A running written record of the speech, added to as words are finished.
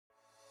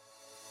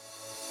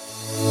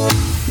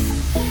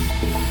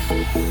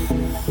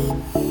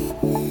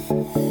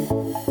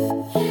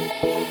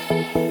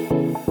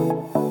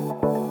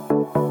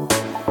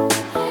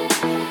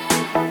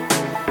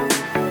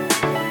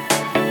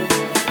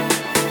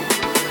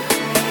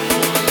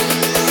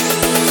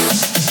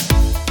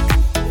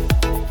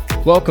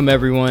Welcome,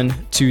 everyone,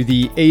 to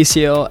the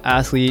ACL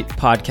Athlete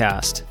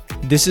Podcast.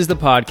 This is the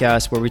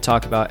podcast where we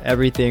talk about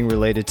everything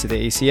related to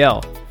the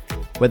ACL,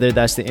 whether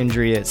that's the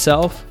injury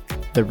itself,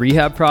 the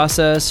rehab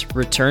process,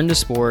 return to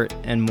sport,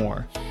 and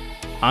more.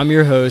 I'm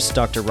your host,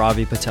 Dr.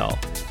 Ravi Patel,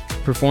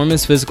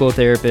 performance physical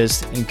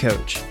therapist and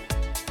coach.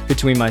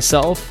 Between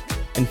myself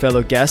and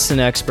fellow guests and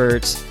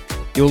experts,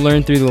 you'll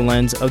learn through the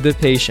lens of the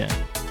patient,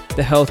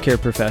 the healthcare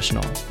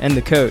professional, and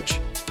the coach.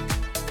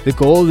 The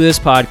goal of this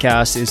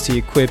podcast is to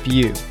equip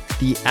you,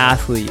 the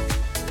athlete,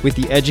 with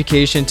the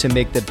education to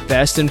make the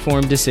best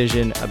informed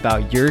decision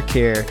about your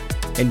care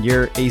and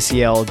your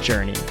ACL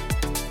journey.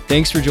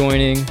 Thanks for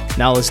joining.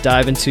 Now let's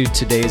dive into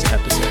today's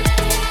episode.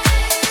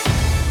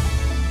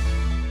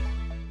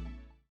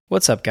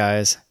 What's up,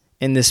 guys?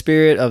 In the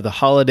spirit of the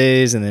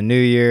holidays and the New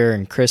Year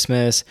and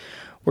Christmas,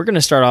 we're going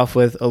to start off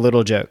with a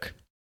little joke.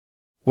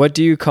 What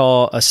do you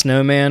call a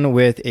snowman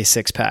with a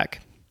six-pack?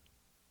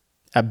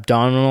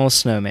 Abdominal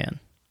snowman.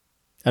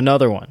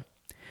 Another one.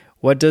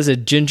 What does a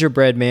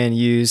gingerbread man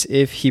use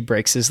if he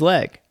breaks his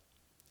leg?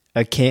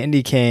 A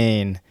candy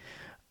cane.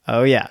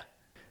 Oh yeah.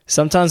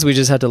 Sometimes we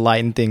just have to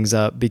lighten things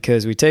up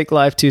because we take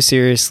life too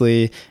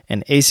seriously,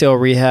 and ACL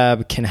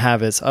rehab can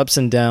have its ups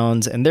and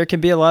downs, and there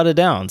can be a lot of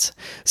downs.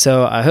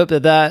 So I hope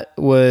that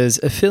was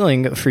a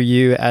feeling for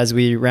you as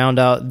we round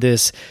out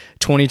this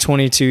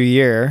 2022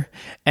 year.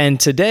 And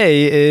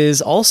today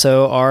is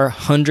also our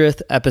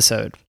 100th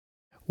episode.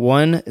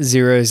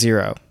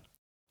 100.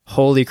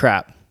 Holy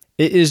crap.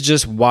 It is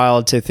just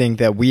wild to think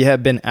that we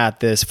have been at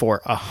this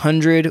for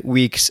 100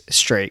 weeks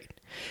straight.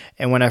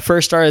 And when I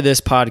first started this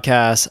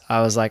podcast,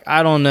 I was like,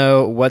 I don't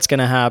know what's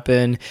going to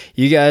happen.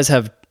 You guys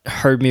have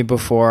heard me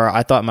before.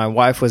 I thought my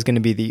wife was going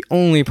to be the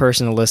only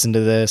person to listen to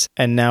this.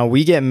 And now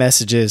we get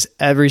messages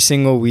every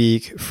single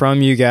week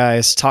from you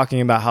guys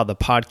talking about how the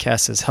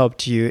podcast has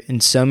helped you in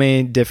so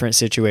many different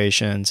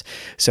situations.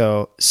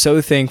 So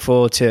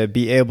thankful to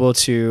be able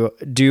to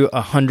do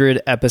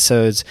 100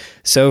 episodes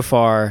so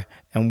far.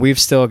 And we've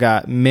still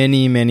got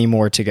many, many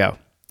more to go.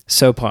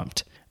 So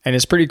pumped. And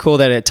it's pretty cool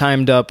that it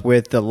timed up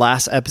with the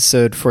last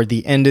episode for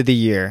the end of the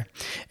year.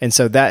 And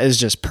so that is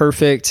just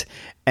perfect.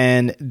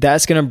 And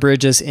that's going to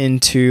bridge us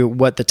into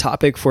what the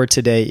topic for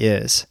today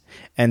is.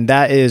 And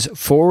that is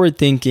forward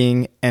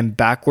thinking and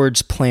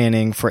backwards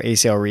planning for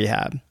ACL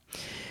rehab.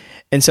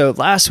 And so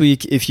last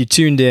week, if you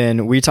tuned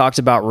in, we talked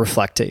about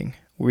reflecting.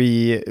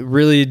 We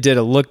really did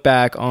a look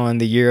back on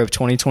the year of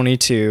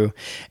 2022.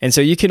 And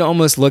so you can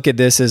almost look at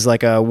this as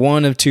like a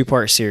one of two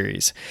part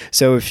series.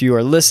 So if you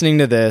are listening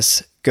to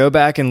this, go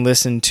back and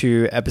listen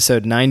to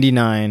episode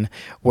 99,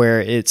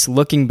 where it's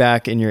looking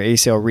back in your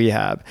ACL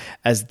rehab,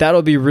 as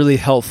that'll be really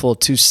helpful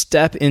to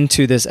step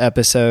into this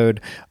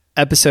episode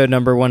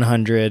number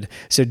 100.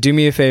 So do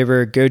me a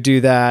favor, go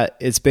do that.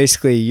 It's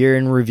basically a year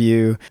in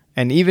review.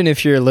 And even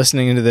if you're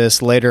listening to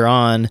this later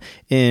on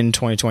in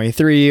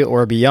 2023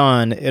 or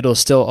beyond, it'll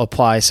still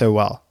apply so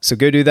well. So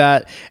go do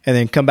that and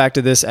then come back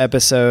to this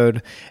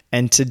episode.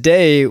 And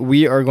today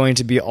we are going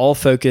to be all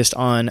focused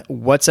on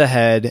what's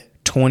ahead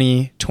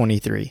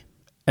 2023.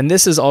 And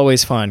this is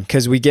always fun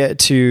because we get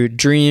to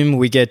dream,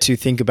 we get to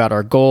think about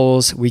our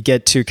goals, we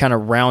get to kind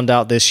of round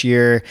out this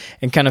year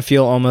and kind of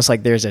feel almost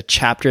like there's a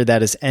chapter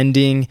that is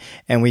ending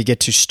and we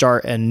get to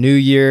start a new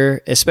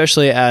year,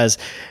 especially as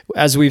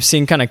we've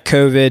seen kind of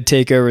COVID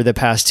take over the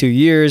past 2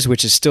 years,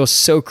 which is still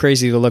so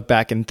crazy to look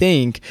back and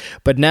think.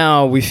 But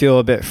now we feel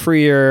a bit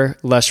freer,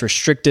 less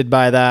restricted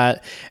by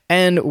that.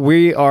 And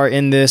we are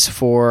in this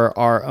for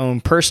our own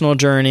personal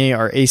journey,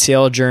 our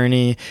ACL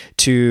journey,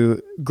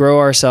 to grow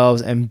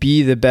ourselves and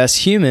be the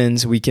best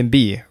humans we can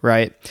be,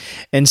 right?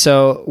 And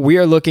so we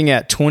are looking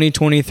at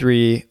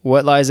 2023,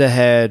 what lies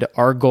ahead,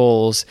 our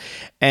goals,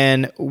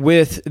 and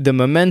with the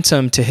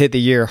momentum to hit the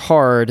year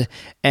hard,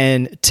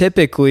 and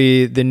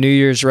typically the New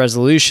Year's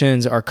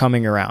resolutions are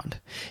coming around.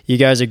 You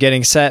guys are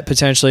getting set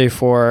potentially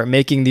for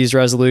making these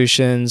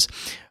resolutions,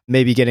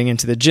 maybe getting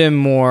into the gym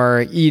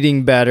more,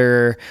 eating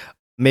better.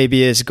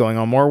 Maybe it's going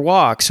on more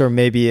walks, or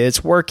maybe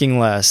it's working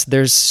less.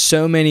 There's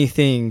so many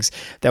things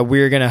that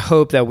we're going to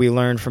hope that we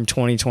learn from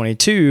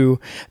 2022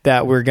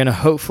 that we're going to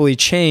hopefully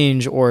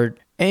change or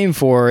aim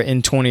for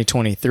in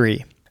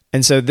 2023.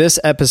 And so this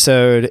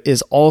episode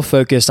is all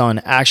focused on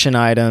action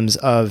items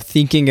of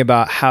thinking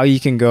about how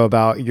you can go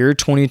about your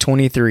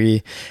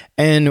 2023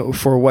 and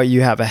for what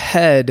you have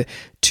ahead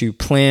to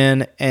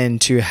plan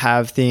and to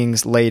have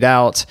things laid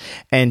out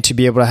and to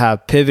be able to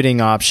have pivoting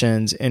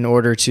options in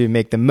order to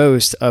make the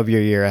most of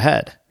your year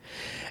ahead.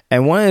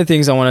 And one of the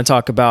things I want to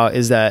talk about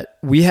is that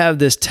we have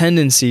this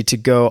tendency to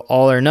go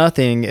all or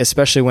nothing,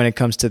 especially when it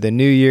comes to the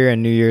new year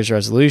and New Year's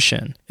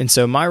resolution. And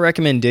so my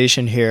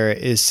recommendation here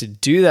is to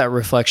do that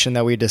reflection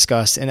that we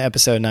discussed in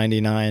episode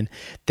 99,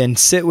 then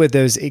sit with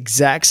those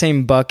exact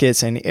same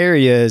buckets and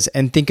areas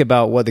and think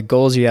about what the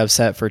goals you have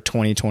set for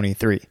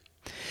 2023.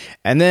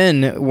 And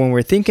then when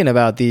we're thinking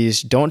about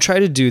these, don't try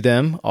to do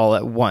them all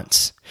at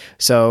once.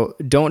 So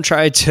don't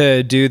try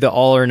to do the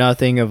all or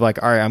nothing of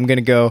like, all right, I'm going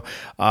to go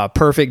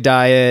perfect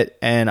diet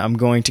and I'm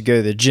going to go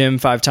to the gym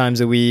 5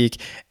 times a week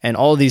and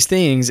all these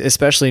things,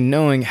 especially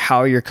knowing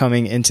how you're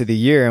coming into the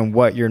year and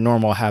what your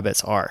normal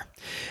habits are.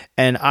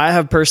 And I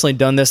have personally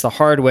done this the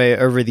hard way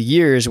over the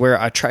years where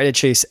I try to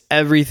chase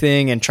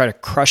everything and try to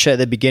crush it at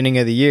the beginning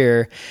of the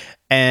year.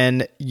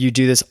 And you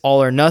do this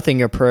all or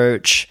nothing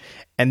approach.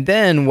 And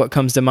then what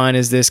comes to mind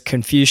is this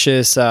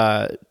Confucius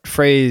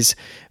phrase,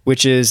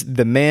 which is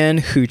the man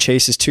who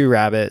chases 2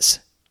 rabbits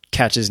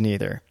catches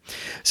neither.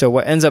 So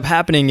what ends up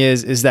happening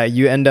is that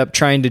you end up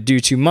trying to do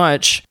too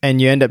much and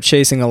you end up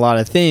chasing a lot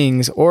of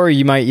things, or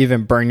you might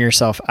even burn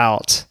yourself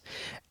out.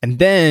 And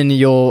then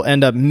you'll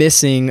end up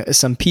missing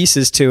some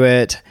pieces to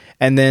it.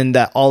 And then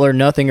that all or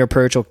nothing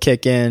approach will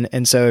kick in.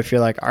 And so if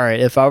you're like, all right,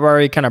 if I've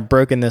already kind of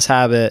broken this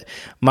habit,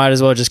 might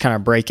as well just kind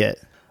of break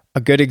it.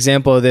 A good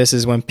example of this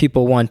is when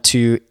people want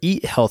to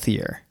eat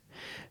healthier.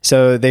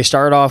 So they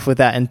start off with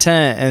that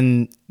intent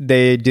and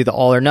they do the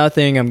all or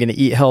nothing. I'm going to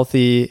eat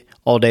healthy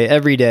all day,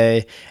 every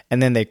day.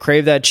 And then they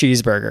crave that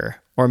cheeseburger,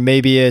 or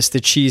maybe it's the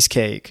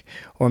cheesecake,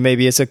 or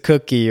maybe it's a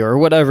cookie or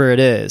whatever it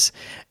is.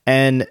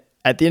 And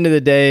at the end of the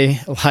day,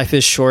 life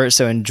is short,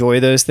 so enjoy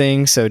those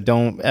things. So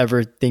don't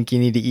ever think you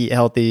need to eat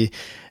healthy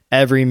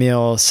every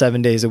meal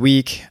 7 days a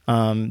week.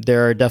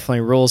 There are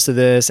definitely rules to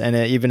this, and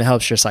it even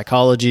helps your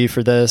psychology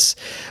for this.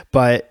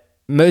 But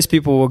most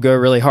people will go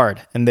really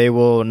hard, and they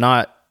will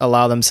not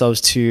allow themselves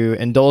to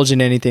indulge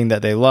in anything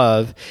that they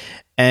love.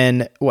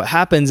 And what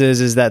happens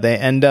is that they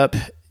end up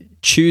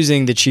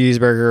choosing the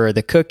cheeseburger or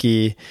the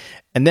cookie,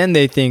 and then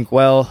they think,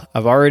 well,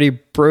 I've already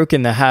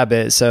broken the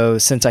habit, so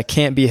since I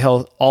can't be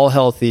all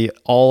healthy,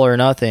 all or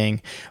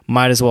nothing,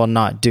 might as well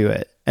not do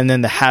it. And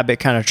then the habit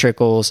kind of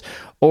trickles,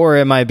 or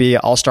it might be,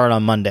 I'll start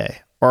on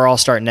Monday, or I'll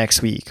start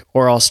next week,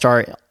 or I'll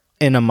start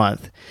in a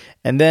month.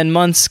 And then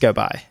months go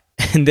by,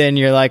 and then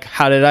you're like,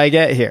 how did I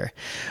get here?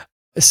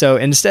 So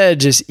instead,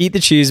 just eat the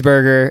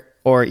cheeseburger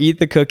or eat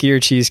the cookie or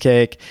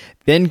cheesecake,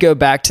 then go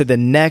back to the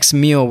next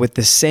meal with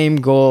the same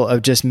goal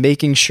of just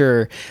making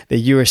sure that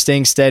you are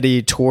staying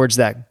steady towards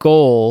that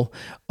goal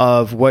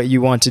of what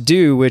you want to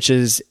do, which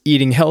is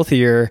eating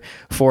healthier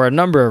for a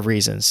number of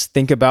reasons.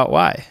 Think about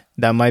why.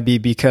 That might be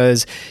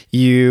because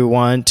you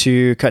want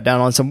to cut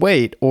down on some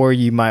weight, or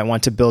you might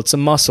want to build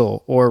some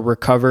muscle or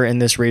recover in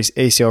this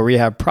ACL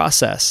rehab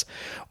process,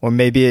 or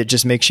maybe it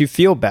just makes you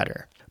feel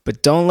better.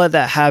 But don't let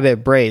that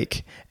habit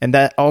break. And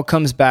that all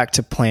comes back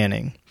to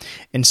planning.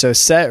 And so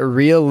set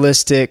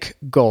realistic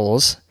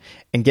goals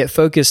and get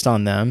focused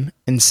on them,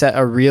 and set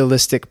a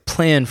realistic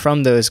plan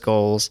from those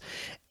goals.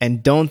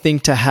 And don't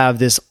think to have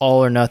this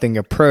all or nothing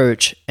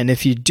approach. And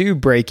if you do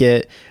break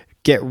it,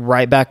 get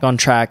right back on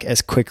track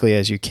as quickly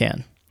as you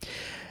can.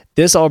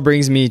 This all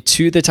brings me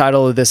to the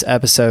title of this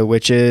episode,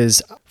 which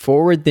is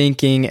Forward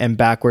Thinking and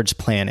Backwards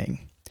Planning.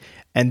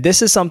 And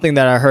this is something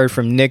that I heard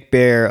from Nick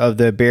Bare of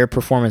the Bare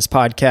Performance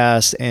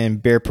Podcast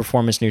and Bare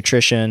Performance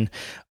Nutrition.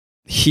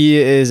 He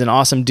is an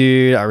awesome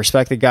dude. I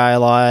respect the guy a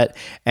lot,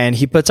 and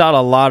he puts out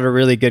a lot of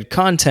really good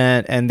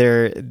content, and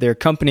their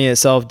company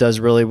itself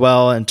does really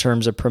well in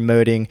terms of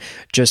promoting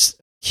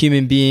just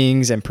human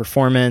beings and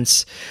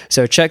performance.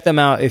 So check them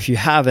out if you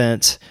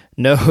haven't.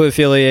 No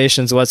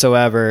affiliations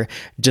whatsoever.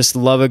 Just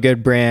love a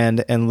good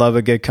brand and love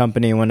a good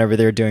company whenever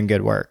they're doing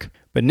good work.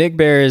 But Nick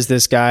Bare is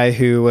this guy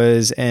who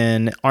was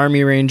an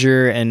Army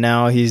Ranger, and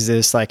now he's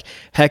this like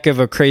heck of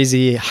a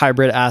crazy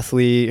hybrid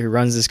athlete who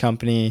runs this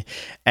company.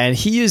 And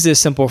he used this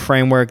simple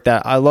framework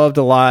that I loved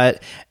a lot.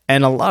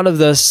 And a lot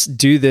of us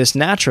do this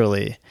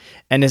naturally.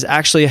 And it's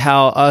actually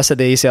how us at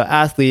the ACL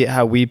Athlete,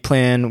 how we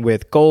plan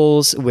with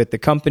goals, with the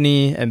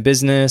company and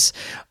business,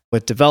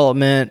 with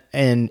development,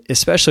 and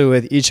especially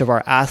with each of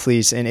our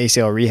athletes in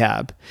ACL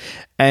Rehab.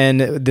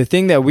 And the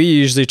thing that we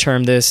usually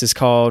term this is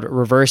called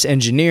reverse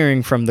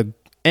engineering from the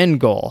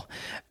end goal.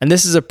 And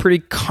this is a pretty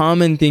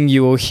common thing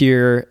you will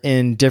hear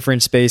in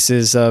different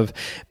spaces of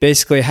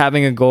basically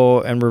having a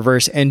goal and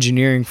reverse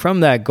engineering from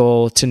that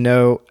goal to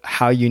know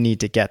how you need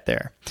to get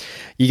there.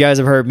 You guys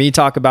have heard me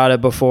talk about it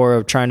before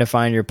of trying to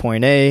find your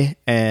point A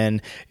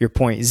and your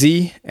point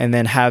Z, and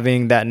then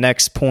having that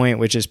next point,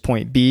 which is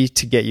point B,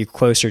 to get you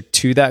closer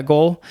to that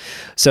goal.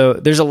 So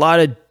there's a lot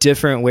of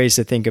different ways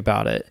to think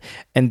about it.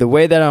 And the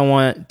way that I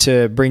want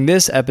to bring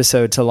this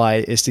episode to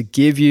light is to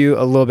give you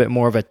a little bit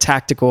more of a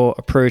tactical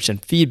approach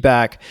and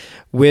feedback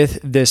with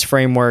this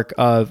framework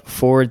of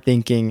forward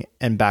thinking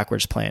and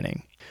backwards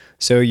planning.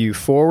 So you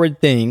forward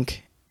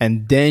think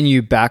and then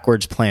you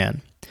backwards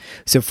plan.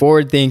 So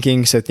forward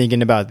thinking, so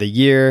thinking about the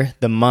year,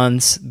 the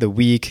months, the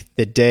week,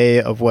 the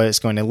day of what it's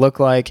going to look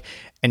like,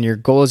 and your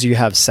goals you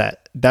have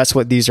set. That's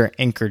what these are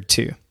anchored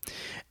to.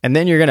 And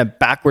then you're going to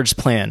backwards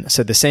plan.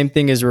 So the same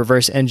thing as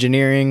reverse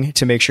engineering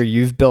to make sure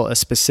you've built a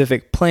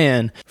specific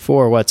plan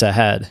for what's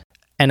ahead.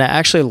 And I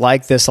actually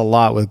like this a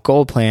lot with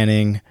goal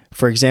planning.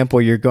 For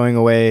example, you're going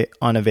away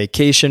on a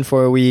vacation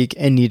for a week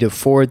and need to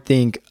forward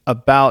think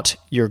about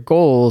your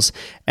goals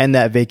and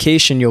that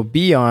vacation you'll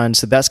be on.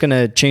 So that's going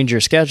to change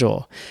your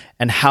schedule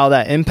and how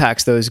that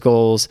impacts those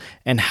goals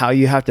and how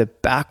you have to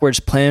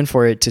backwards plan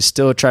for it to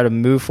still try to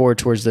move forward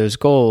towards those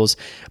goals.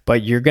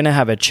 But you're going to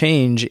have a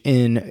change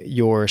in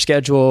your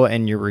schedule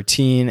and your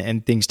routine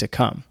and things to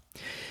come.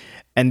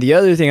 And the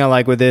other thing I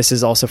like with this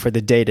is also for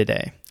the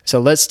day-to-day. So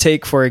let's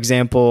take, for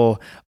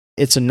example,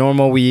 it's a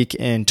normal week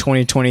in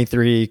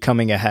 2023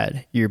 coming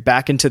ahead. You're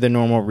back into the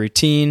normal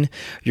routine.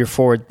 You're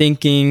forward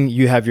thinking.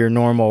 You have your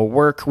normal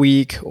work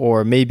week,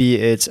 or maybe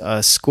it's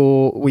a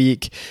school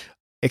week,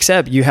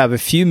 except you have a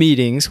few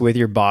meetings with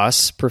your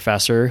boss,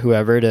 professor,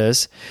 whoever it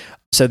is.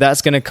 So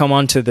that's going to come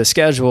onto the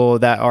schedule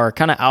that are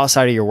kind of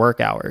outside of your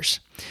work hours.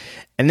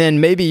 And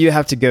then maybe you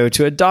have to go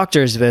to a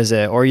doctor's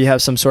visit or you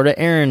have some sort of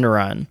errand to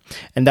run.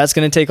 And that's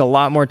going to take a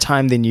lot more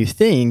time than you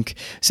think.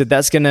 So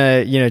that's going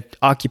to,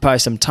 occupy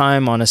some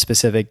time on a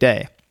specific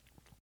day.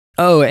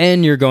 Oh,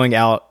 and you're going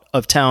out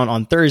of town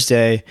on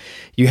Thursday.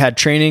 You had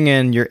training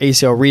and your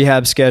ACL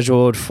rehab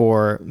scheduled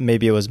for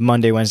maybe it was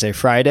Monday, Wednesday,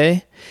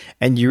 Friday.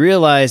 And you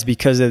realize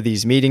because of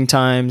these meeting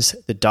times,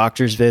 the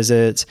doctor's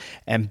visits,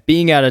 and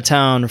being out of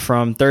town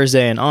from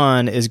Thursday and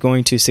on is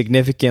going to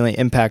significantly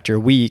impact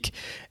your week,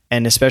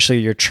 and especially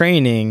your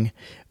training,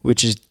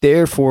 which is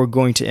therefore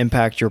going to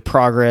impact your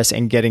progress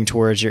and getting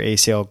towards your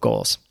ACL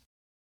goals.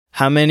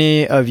 How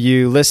many of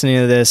you listening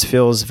to this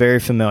feels very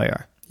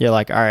familiar? You're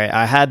like, all right,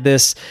 I had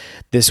this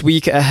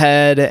week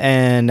ahead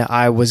and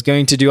I was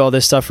going to do all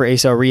this stuff for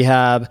ACL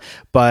rehab,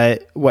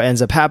 but what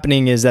ends up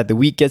happening is that the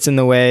week gets in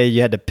the way.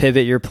 You had to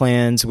pivot your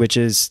plans, which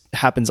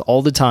happens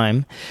all the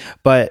time,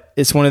 but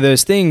it's one of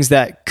those things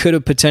that could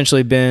have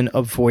potentially been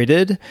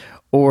avoided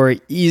or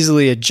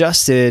easily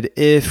adjusted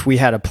if we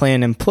had a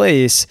plan in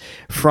place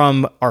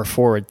from our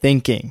forward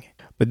thinking.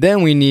 But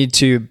then we need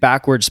to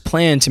backwards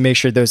plan to make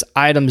sure those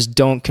items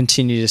don't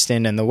continue to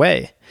stand in the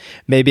way.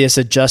 Maybe it's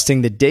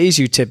adjusting the days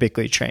you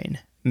typically train.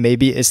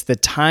 Maybe it's the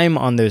time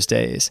on those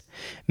days.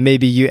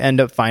 Maybe you end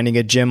up finding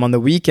a gym on the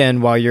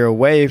weekend while you're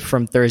away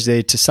from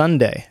Thursday to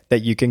Sunday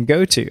that you can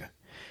go to.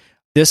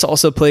 This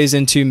also plays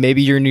into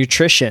maybe your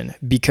nutrition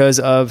because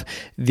of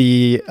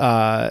the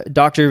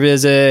doctor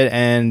visit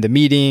and the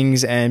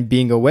meetings and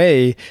being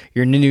away,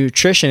 your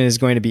nutrition is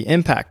going to be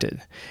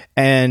impacted.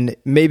 And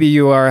maybe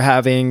you are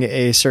having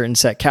a certain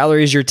set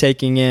calories you're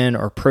taking in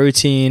or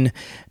protein.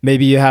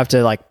 Maybe you have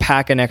to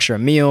pack an extra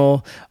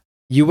meal.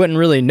 You wouldn't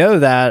really know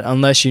that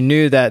unless you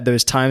knew that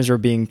those times were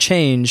being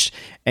changed,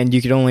 and you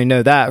could only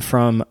know that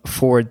from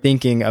forward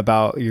thinking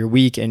about your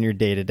week and your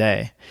day to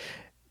day.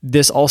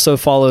 This also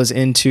follows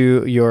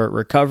into your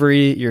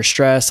recovery, your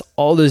stress,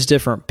 all those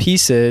different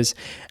pieces,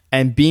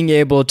 and being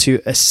able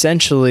to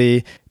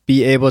essentially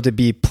be able to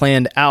be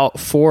planned out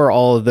for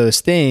all of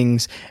those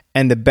things,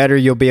 and the better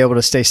you'll be able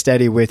to stay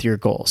steady with your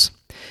goals.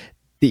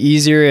 The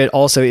easier it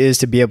also is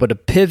to be able to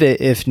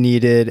pivot if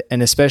needed,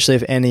 and especially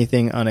if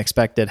anything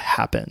unexpected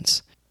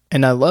happens.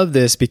 And I love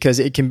this because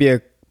it can be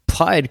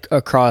applied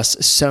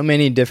across so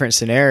many different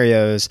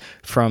scenarios,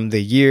 from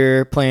the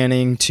year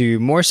planning to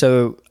more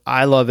so,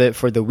 I love it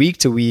for the week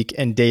to week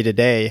and day to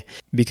day,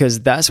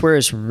 because that's where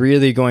it's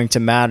really going to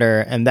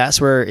matter. And that's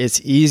where it's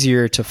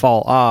easier to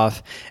fall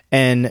off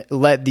and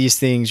let these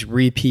things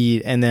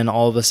repeat. And then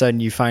all of a sudden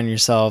you find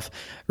yourself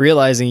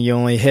realizing you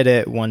only hit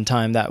it one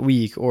time that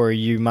week, or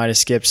you might have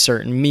skipped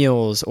certain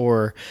meals,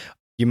 or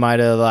you might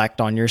have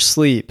lacked on your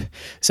sleep.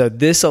 So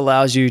this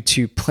allows you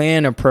to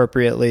plan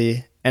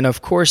appropriately. And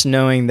of course,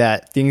 knowing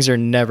that things are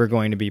never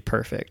going to be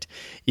perfect.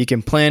 You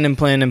can plan and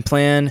plan and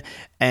plan,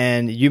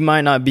 and you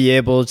might not be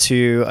able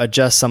to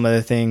adjust some of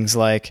the things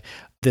like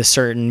this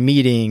certain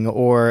meeting,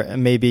 or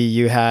maybe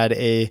you had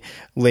a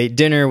late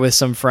dinner with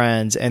some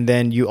friends and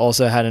then you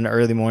also had an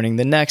early morning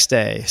the next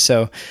day.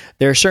 So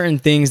there are certain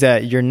things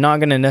that you're not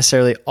going to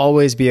necessarily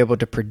always be able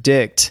to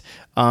predict.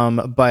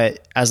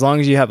 But as long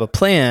as you have a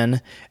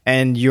plan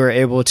and you're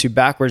able to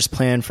backwards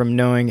plan from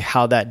knowing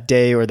how that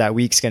day or that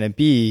week's going to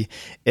be,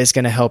 it's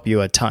going to help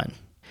you a ton.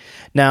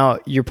 Now,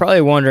 you're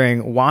probably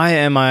wondering, why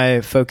am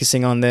I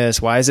focusing on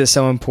this? Why is it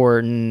so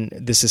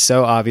important? This is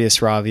so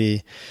obvious,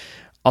 Ravi.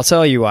 I'll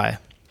tell you why.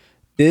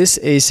 This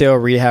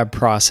ACL rehab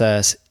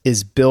process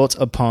is built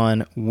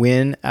upon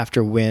win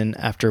after win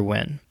after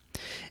win.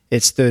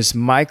 It's those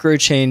micro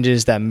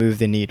changes that move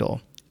the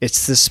needle.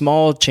 It's the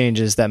small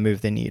changes that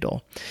move the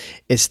needle.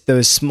 It's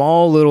those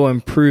small little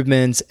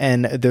improvements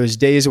and those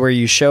days where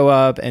you show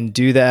up and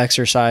do the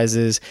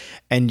exercises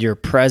and you're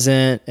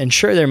present. And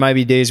sure, there might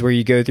be days where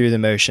you go through the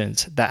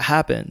motions. That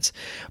happens.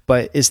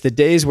 But it's the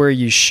days where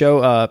you show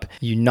up,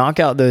 you knock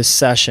out those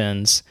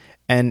sessions,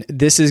 and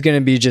this is going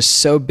to be just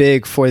so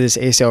big for this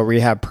ACL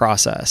rehab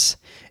process.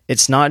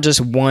 It's not just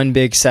one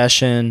big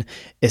session,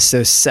 it's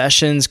those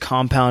sessions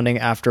compounding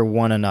after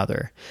one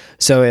another.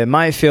 So it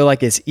might feel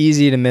like it's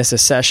easy to miss a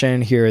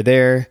session here or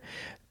there.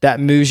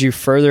 That moves you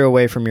further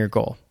away from your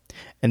goal.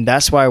 And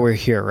that's why we're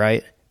here,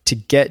 right? To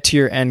get to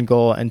your end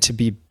goal and to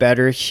be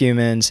better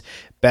humans,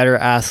 better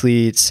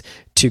athletes,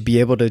 to be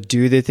able to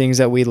do the things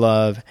that we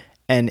love.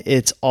 And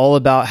it's all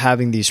about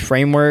having these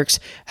frameworks,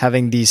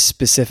 having these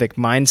specific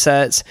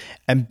mindsets,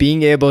 and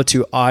being able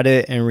to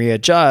audit and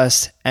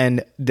readjust.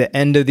 And the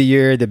end of the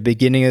year, the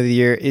beginning of the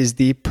year is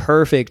the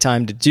perfect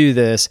time to do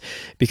this,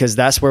 because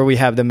that's where we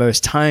have the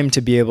most time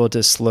to be able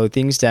to slow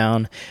things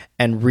down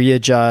and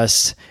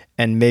readjust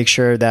and make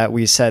sure that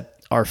we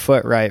set our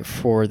foot right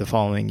for the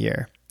following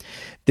year.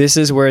 This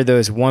is where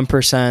those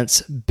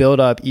 1%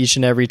 build up each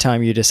and every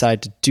time you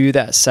decide to do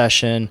that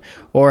session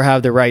or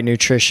have the right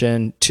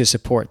nutrition to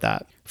support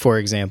that, for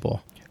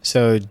example.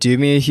 So do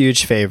me a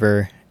huge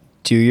favor,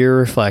 do your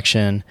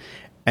reflection,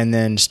 and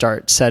then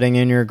start setting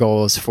in your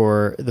goals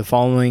for the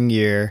following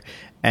year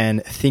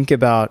and think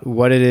about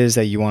what it is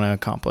that you want to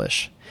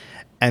accomplish.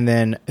 And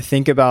then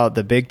think about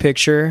the big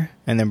picture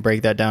and then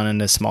break that down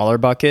into smaller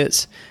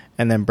buckets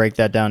and then break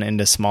that down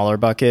into smaller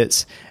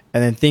buckets.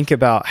 And then think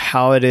about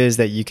how it is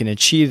that you can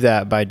achieve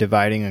that by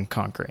dividing and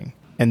conquering.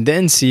 And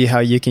then see how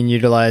you can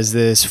utilize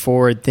this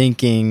forward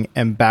thinking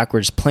and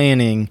backwards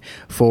planning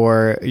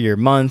for your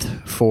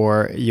month,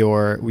 for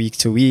your week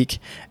to week,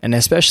 and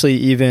especially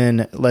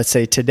even, let's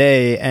say,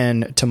 today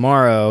and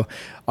tomorrow.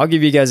 I'll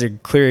give you guys a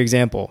clear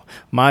example.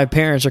 My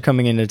parents are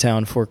coming into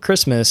town for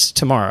Christmas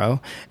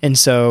tomorrow, and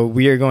so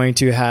we are going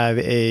to have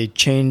a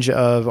change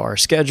of our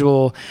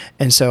schedule,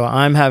 and so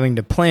I'm having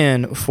to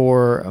plan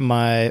for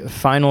my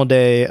final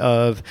day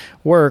of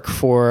work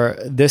for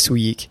this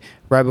week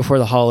right before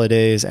the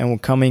holidays, and we're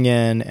coming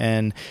in,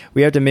 and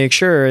we have to make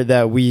sure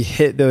that we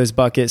hit those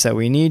buckets that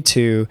we need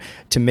to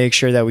make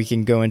sure that we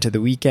can go into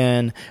the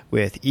weekend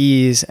with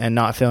ease and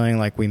not feeling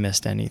like we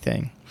missed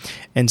anything.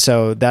 And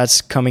so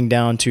that's coming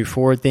down to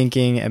forward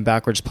thinking and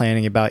backwards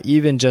planning about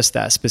even just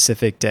that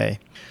specific day.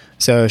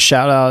 So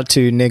shout out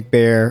to Nick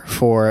Bear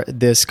for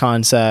this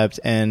concept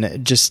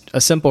and just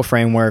a simple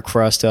framework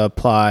for us to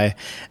apply.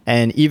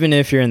 And even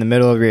if you're in the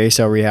middle of your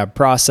ACL rehab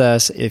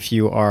process, if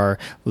you are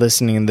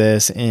listening to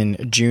this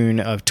in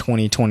June of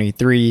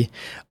 2023,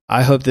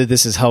 I hope that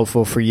this is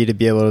helpful for you to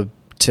be able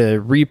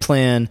to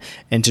replan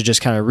and to just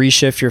kind of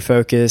reshift your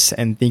focus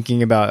and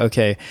thinking about,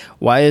 okay,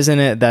 why isn't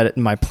it that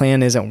my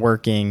plan isn't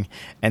working?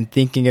 And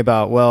thinking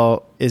about,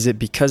 well, is it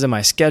because of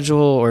my schedule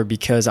or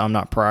because I'm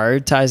not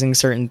prioritizing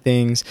certain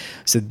things?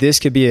 So this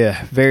could be a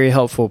very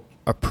helpful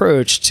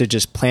approach to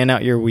just plan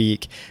out your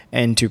week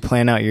and to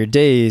plan out your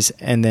days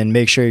and then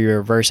make sure you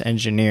reverse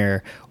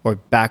engineer or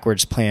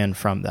backwards plan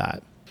from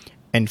that.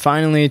 And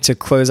finally, to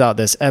close out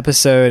this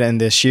episode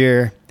and this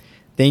year,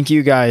 thank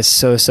you guys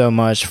so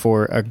much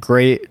for a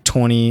great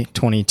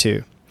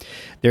 2022.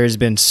 There has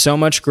been so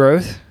much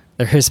growth.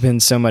 There has been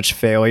so much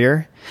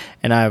failure,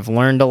 and I've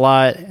learned a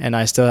lot, and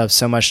I still have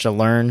so much to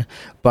learn,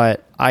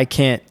 but I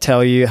can't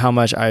tell you how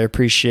much I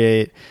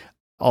appreciate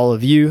all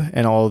of you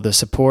and all of the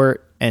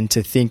support, and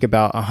to think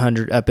about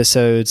 100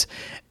 episodes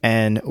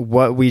and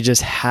what we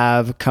just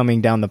have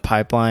coming down the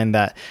pipeline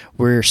that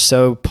we're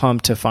so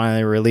pumped to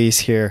finally release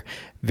here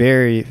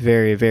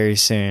very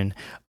soon.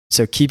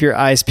 So keep your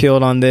eyes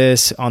peeled on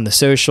this, on the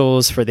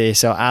socials for the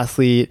ACL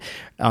athlete,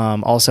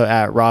 also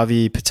at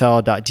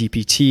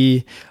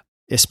ravipatel.dpt.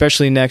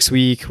 Especially next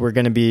week, we're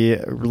going to be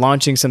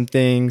launching some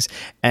things,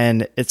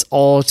 and it's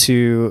all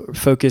to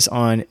focus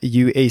on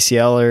you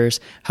ACLers,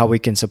 how we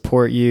can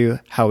support you,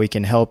 how we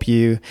can help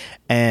you,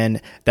 and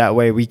that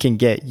way we can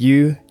get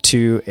you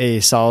to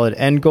a solid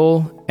end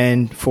goal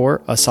and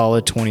for a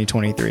solid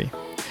 2023.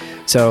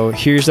 So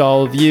here's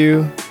all of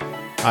you.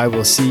 I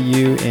will see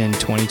you in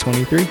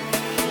 2023.